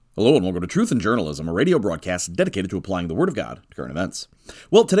Hello and welcome to Truth in Journalism, a radio broadcast dedicated to applying the Word of God to current events.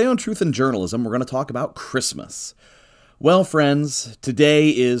 Well, today on Truth in Journalism, we're going to talk about Christmas. Well, friends, today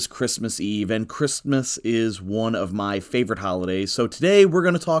is Christmas Eve, and Christmas is one of my favorite holidays. So today we're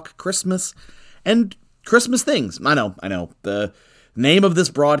going to talk Christmas and Christmas things. I know. The name of this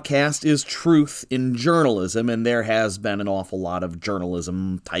broadcast is Truth in Journalism, and there has been an awful lot of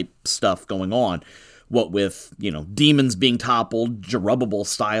journalism-type stuff going on. What with, demons being toppled, Zerubbabel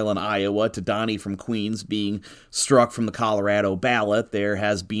style in Iowa, to Donnie from Queens being struck from the Colorado ballot, there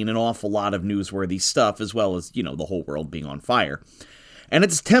has been an awful lot of newsworthy stuff, as well as, the whole world being on fire. And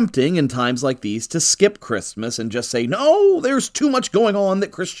it's tempting in times like these to skip Christmas and just say, no, there's too much going on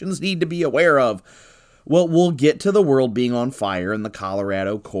that Christians need to be aware of. Well, we'll get to the world being on fire in the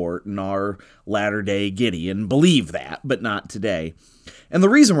Colorado court and our latter-day Gideon. Believe that, but not today. And the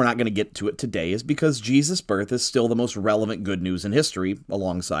reason we're not going to get to it today is because Jesus' birth is still the most relevant good news in history,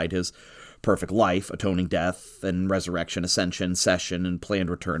 alongside his perfect life, atoning death, and resurrection, ascension, session, and planned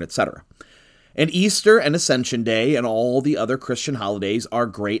return, etc. And Easter and Ascension Day and all the other Christian holidays are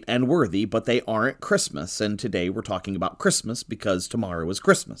great and worthy, but they aren't Christmas, and today we're talking about Christmas because tomorrow is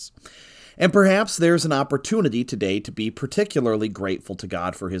Christmas. And perhaps there's an opportunity today to be particularly grateful to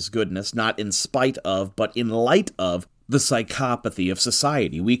God for his goodness, not in spite of, but in light of, the psychopathy of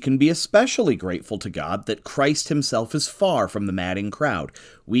society. We can be especially grateful to God that Christ himself is far from the madding crowd.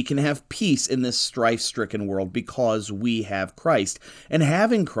 We can have peace in this strife-stricken world because we have Christ. And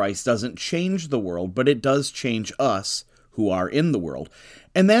having Christ doesn't change the world, but it does change us who are in the world.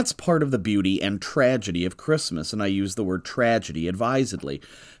 And that's part of the beauty and tragedy of Christmas, and I use the word tragedy advisedly,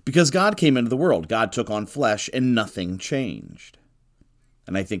 because God came into the world, God took on flesh, and nothing changed.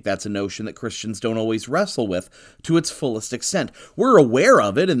 And I think that's a notion that Christians don't always wrestle with to its fullest extent. We're aware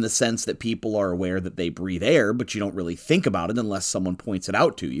of it in the sense that people are aware that they breathe air, but you don't really think about it unless someone points it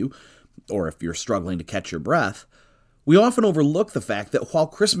out to you, or if you're struggling to catch your breath. We often overlook the fact that while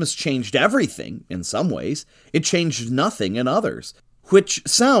Christmas changed everything in some ways, it changed nothing in others. Which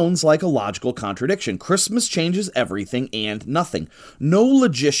sounds like a logical contradiction. Christmas changes everything and nothing. No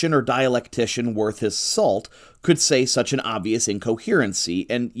logician or dialectician worth his salt could say such an obvious incoherency,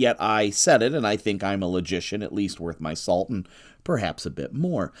 and yet I said it, and I think I'm a logician, at least worth my salt, and perhaps a bit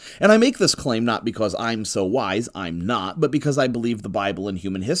more. And I make this claim not because I'm so wise, I'm not, but because I believe the Bible and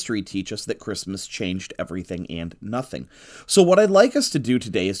human history teach us that Christmas changed everything and nothing. So what I'd like us to do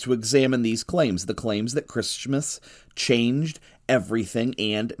today is to examine these claims, the claims that Christmas changed everything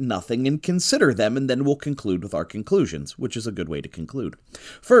and nothing, and consider them, and then we'll conclude with our conclusions, which is a good way to conclude.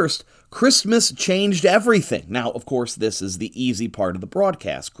 First, Christmas changed everything. Now, of course, this is the easy part of the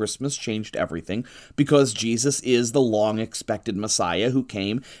broadcast. Christmas changed everything because Jesus is the long-expected Messiah who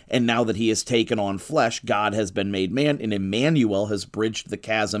came, and now that he has taken on flesh, God has been made man, and Emmanuel has bridged the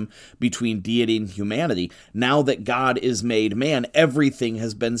chasm between deity and humanity. Now that God is made man, everything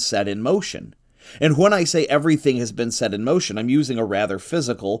has been set in motion. And when I say everything has been set in motion, I'm using a rather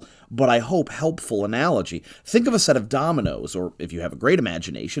physical, but I hope helpful analogy. Think of a set of dominoes, or if you have a great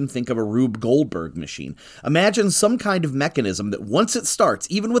imagination, think of a Rube Goldberg machine. Imagine some kind of mechanism that once it starts,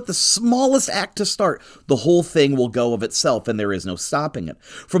 even with the smallest act to start, the whole thing will go of itself and there is no stopping it.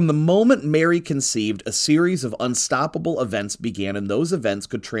 From the moment Mary conceived, a series of unstoppable events began, and those events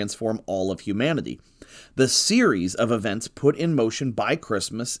could transform all of humanity. The series of events put in motion by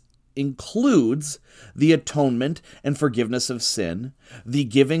Christmas includes the atonement and forgiveness of sin, the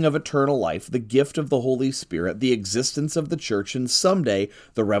giving of eternal life, the gift of the Holy Spirit, the existence of the church, and someday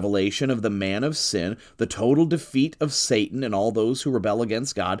the revelation of the man of sin, the total defeat of Satan and all those who rebel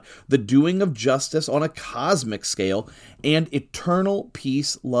against God, the doing of justice on a cosmic scale, and eternal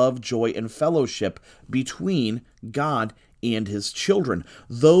peace, love, joy, and fellowship between God and his children.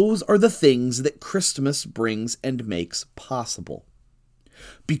 Those are the things that Christmas brings and makes possible.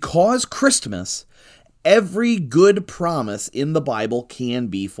 Because Christmas, every good promise in the Bible can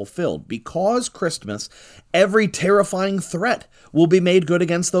be fulfilled. Because Christmas, every terrifying threat will be made good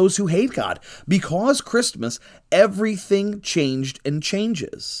against those who hate God. Because Christmas, everything changed and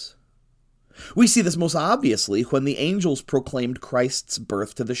changes. We see this most obviously when the angels proclaimed Christ's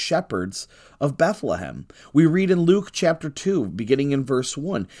birth to the shepherds of Bethlehem. We read in Luke chapter 2, beginning in verse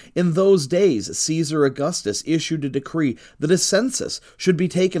 1, "In those days Caesar Augustus issued a decree that a census should be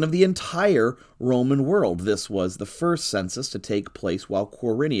taken of the entire Roman world." This was the first census to take place while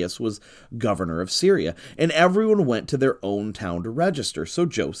Quirinius was governor of Syria, and everyone went to their own town to register. So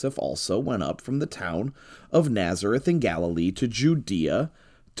Joseph also went up from the town of Nazareth in Galilee to Judea,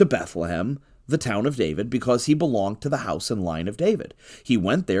 to Bethlehem, the town of David because he belonged to the house and line of David. He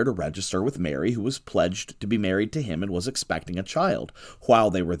went there to register with Mary, who was pledged to be married to him and was expecting a child. While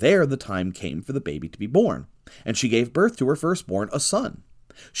they were there, the time came for the baby to be born, and she gave birth to her firstborn, a son.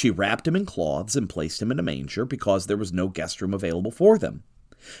 She wrapped him in cloths and placed him in a manger because there was no guest room available for them.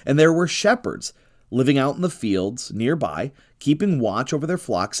 And there were shepherds living out in the fields nearby, keeping watch over their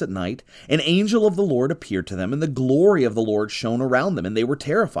flocks at night. An angel of the Lord appeared to them, and the glory of the Lord shone around them, and they were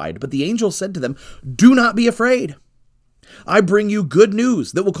terrified. But the angel said to them, "Do not be afraid. I bring you good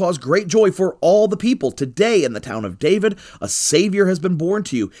news that will cause great joy for all the people. Today in the town of David, a Savior has been born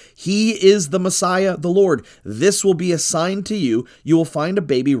to you. He is the Messiah, the Lord. This will be a sign to you. You will find a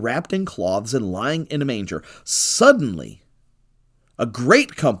baby wrapped in cloths and lying in a manger." Suddenly, a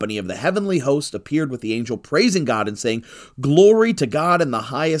great company of the heavenly host appeared with the angel, praising God and saying, "Glory to God in the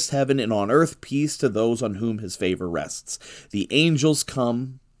highest heaven, and on earth peace to those on whom his favor rests." The angels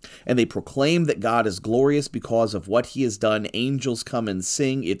come, and they proclaim that God is glorious because of what he has done. Angels come and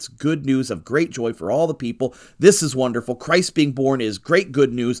sing. It's good news of great joy for all the people. This is wonderful. Christ being born is great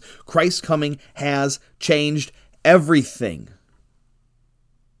good news. Christ's coming has changed everything.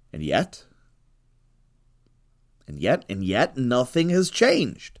 And yet, nothing has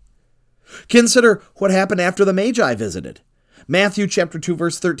changed. Consider what happened after the Magi visited. Matthew chapter 2,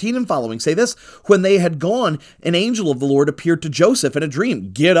 verse 13 and following say this: "When they had gone, an angel of the Lord appeared to Joseph in a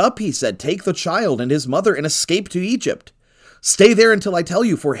dream. 'Get up,' he said, 'take the child and his mother and escape to Egypt. Stay there until I tell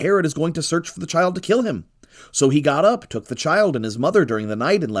you, for Herod is going to search for the child to kill him.' So he got up, took the child and his mother during the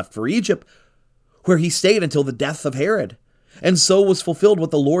night, and left for Egypt, where he stayed until the death of Herod. And so was fulfilled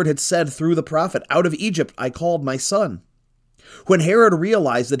what the Lord had said through the prophet, 'Out of Egypt I called my son.' When Herod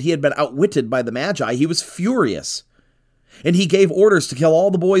realized that he had been outwitted by the Magi, he was furious. And he gave orders to kill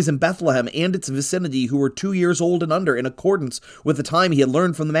all the boys in Bethlehem and its vicinity who were 2 years old and under, in accordance with the time he had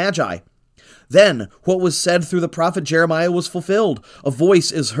learned from the Magi. Then what was said through the prophet Jeremiah was fulfilled. A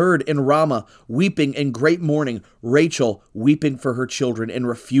voice is heard in Ramah, weeping in great mourning, Rachel weeping for her children and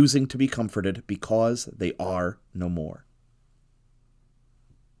refusing to be comforted because they are no more."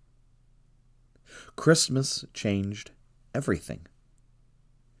 Christmas changed everything,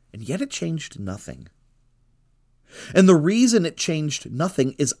 and yet it changed nothing. And the reason it changed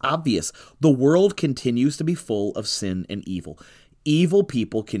nothing is obvious. The world continues to be full of sin and evil. Evil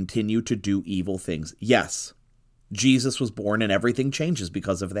people continue to do evil things. Yes, Jesus was born and everything changes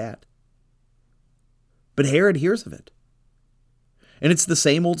because of that. But Herod hears of it. And it's the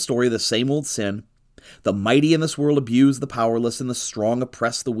same old story, the same old sin. The mighty in this world abuse the powerless, and the strong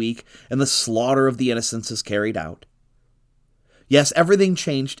oppress the weak, and the slaughter of the innocents is carried out. Yes, everything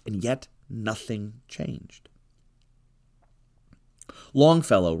changed, and yet nothing changed.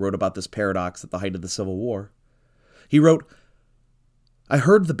 Longfellow wrote about this paradox at the height of the Civil War. He wrote, "I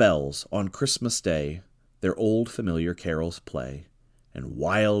heard the bells on Christmas Day their old familiar carols play, and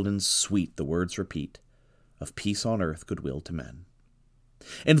wild and sweet the words repeat, of peace on earth, goodwill to men.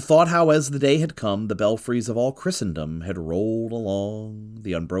 And thought how as the day had come, the belfries of all Christendom had rolled along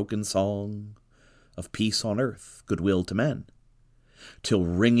the unbroken song of peace on earth, goodwill to men. Till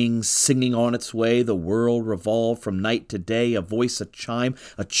ringing, singing on its way, the world revolved from night to day, a voice, a chime,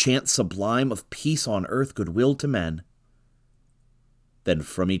 a chant sublime of peace on earth, goodwill to men. Then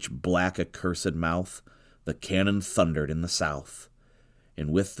from each black accursed mouth the cannon thundered in the south,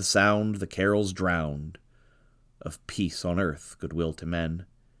 and with the sound the carols drowned of peace on earth, goodwill to men.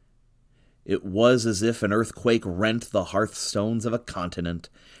 It was as if an earthquake rent the hearthstones of a continent,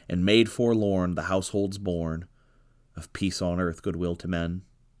 and made forlorn the households born of peace on earth, goodwill to men.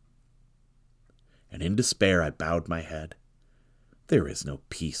 And in despair I bowed my head. There is no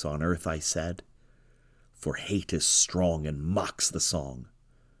peace on earth, I said, for hate is strong and mocks the song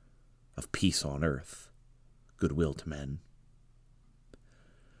of peace on earth, goodwill to men.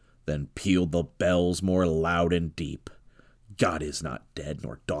 Then pealed the bells more loud and deep. God is not dead,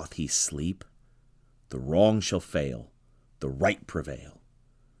 nor doth he sleep. The wrong shall fail, the right prevail,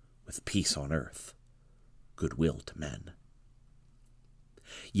 with peace on earth, goodwill to men.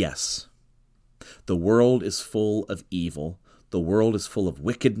 Yes, the world is full of evil. The world is full of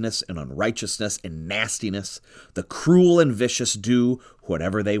wickedness and unrighteousness and nastiness. The cruel and vicious do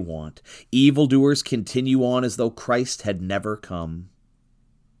whatever they want. Evildoers continue on as though Christ had never come.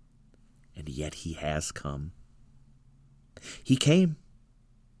 And yet he has come. He came.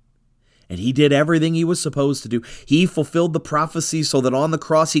 And he did everything he was supposed to do. He fulfilled the prophecy so that on the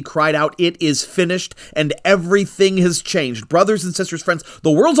cross he cried out, "It is finished," and everything has changed. Brothers and sisters, friends,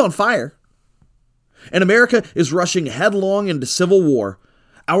 the world's on fire. And America is rushing headlong into civil war.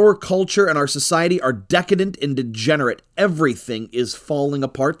 Our culture and our society are decadent and degenerate. Everything is falling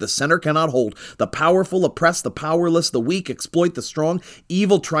apart. The center cannot hold. The powerful oppress the powerless. The weak exploit the strong.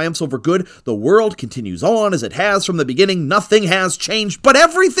 Evil triumphs over good. The world continues on as it has from the beginning. Nothing has changed, but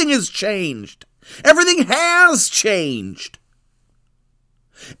everything has changed. Everything has changed.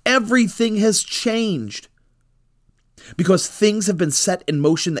 Everything has changed because things have been set in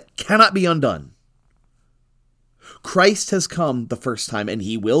motion that cannot be undone. Christ has come the first time, and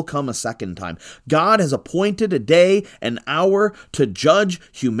he will come a second time. God has appointed a day, an hour to judge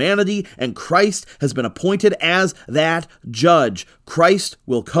humanity, and Christ has been appointed as that judge. Christ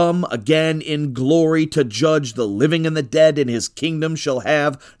will come again in glory to judge the living and the dead, and his kingdom shall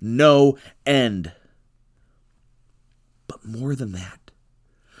have no end. But more than that,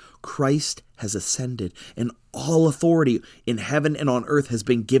 Christ has ascended, and all authority in heaven and on earth has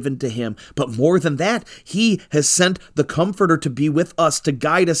been given to him. But more than that, he has sent the Comforter to be with us, to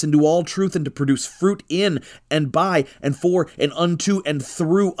guide us into all truth, and to produce fruit in and by and for and unto and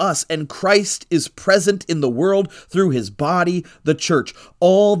through us. And Christ is present in the world through his body, the church.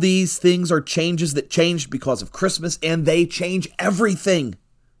 All these things are changes that changed because of Christmas, and they change everything.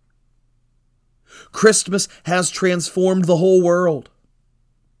 Christmas has transformed the whole world.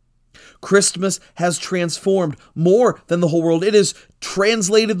 Christmas has transformed more than the whole world. It has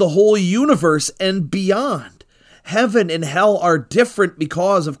translated the whole universe and beyond. Heaven and hell are different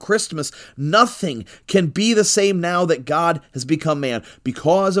because of Christmas. Nothing can be the same now that God has become man.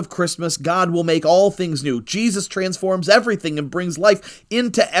 Because of Christmas, God will make all things new. Jesus transforms everything and brings life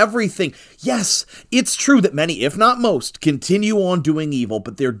into everything. Yes, it's true that many, if not most, continue on doing evil,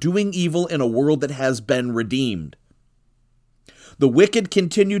 but they're doing evil in a world that has been redeemed. The wicked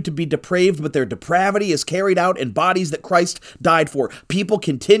continue to be depraved, but their depravity is carried out in bodies that Christ died for. People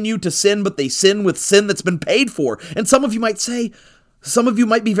continue to sin, but they sin with sin that's been paid for. And some of you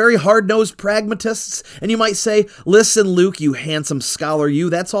might be very hard-nosed pragmatists, and you might say, listen, Luke, you handsome scholar,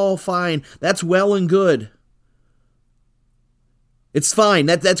 that's all fine. That's well and good. It's fine.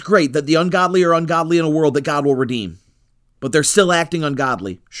 That's great that the ungodly are ungodly in a world that God will redeem. But they're still acting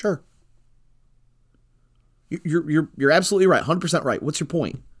ungodly. Sure. You're absolutely right, 100% right. What's your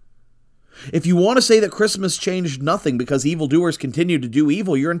point? If you want to say that Christmas changed nothing because evildoers continue to do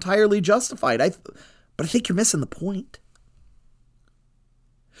evil, you're entirely justified. But I think you're missing the point.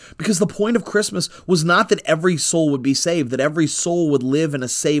 Because the point of Christmas was not that every soul would be saved, that every soul would live in a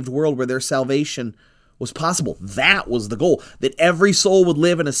saved world where their salvation was possible. That was the goal, that every soul would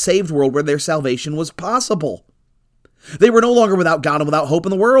live in a saved world where their salvation was possible. They were no longer without God and without hope in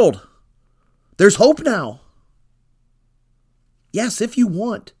the world. There's hope now. Yes, if you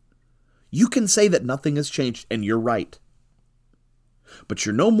want, you can say that nothing has changed, and you're right. But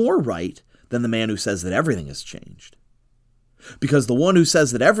you're no more right than the man who says that everything has changed. Because the one who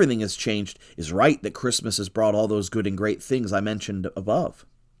says that everything has changed is right that Christmas has brought all those good and great things I mentioned above.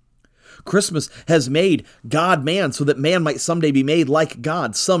 Christmas has made God man so that man might someday be made like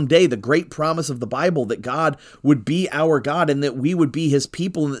God. Someday, the great promise of the Bible that God would be our God and that we would be his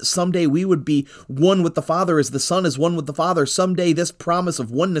people and that someday we would be one with the Father as the Son is one with the Father. Someday, this promise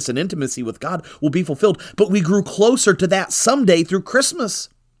of oneness and intimacy with God will be fulfilled. But we grew closer to that someday through Christmas.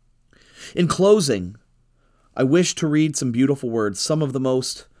 In closing, I wish to read some beautiful words, some of the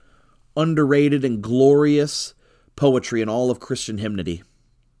most underrated and glorious poetry in all of Christian hymnody.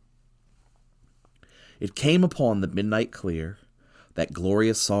 It came upon the midnight clear, that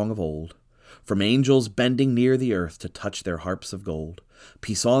glorious song of old, from angels bending near the earth to touch their harps of gold.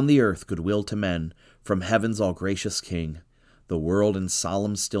 Peace on the earth, goodwill to men, from heaven's all-gracious King. The world in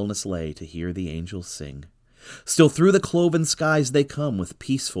solemn stillness lay to hear the angels sing. Still through the cloven skies they come with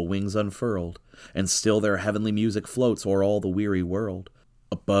peaceful wings unfurled, and still their heavenly music floats o'er all the weary world.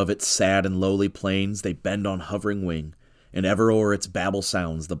 Above its sad and lowly plains they bend on hovering wing, and ever o'er its babel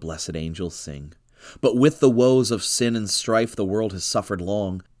sounds the blessed angels sing. But with the woes of sin and strife the world has suffered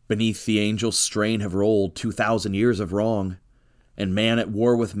long. Beneath the angels' strain have rolled 2,000 years of wrong. And man at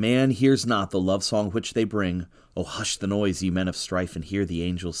war with man hears not the love song which they bring. Oh, hush the noise, ye men of strife, and hear the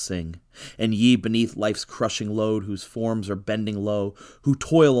angels sing. And ye beneath life's crushing load, whose forms are bending low, who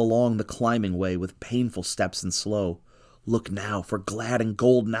toil along the climbing way with painful steps and slow, look now, for glad and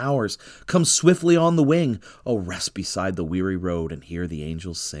golden hours come swiftly on the wing. Oh, rest beside the weary road, and hear the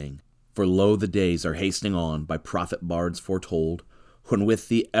angels sing. For lo, the days are hastening on, by prophet bards foretold, when with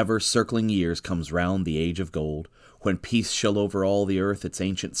the ever-circling years comes round the age of gold, when peace shall over all the earth its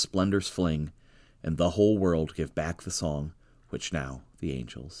ancient splendors fling, and the whole world give back the song which now the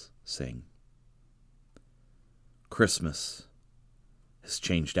angels sing. Christmas has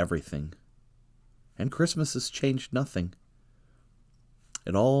changed everything, and Christmas has changed nothing.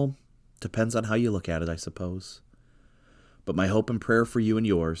 It all depends on how you look at it, I suppose. But my hope and prayer for you and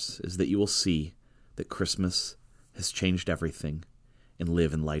yours is that you will see that Christmas has changed everything and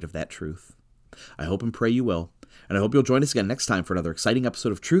live in light of that truth. I hope and pray you will, and I hope you'll join us again next time for another exciting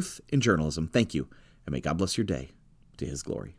episode of Truth in Journalism. Thank you, and may God bless your day to His glory.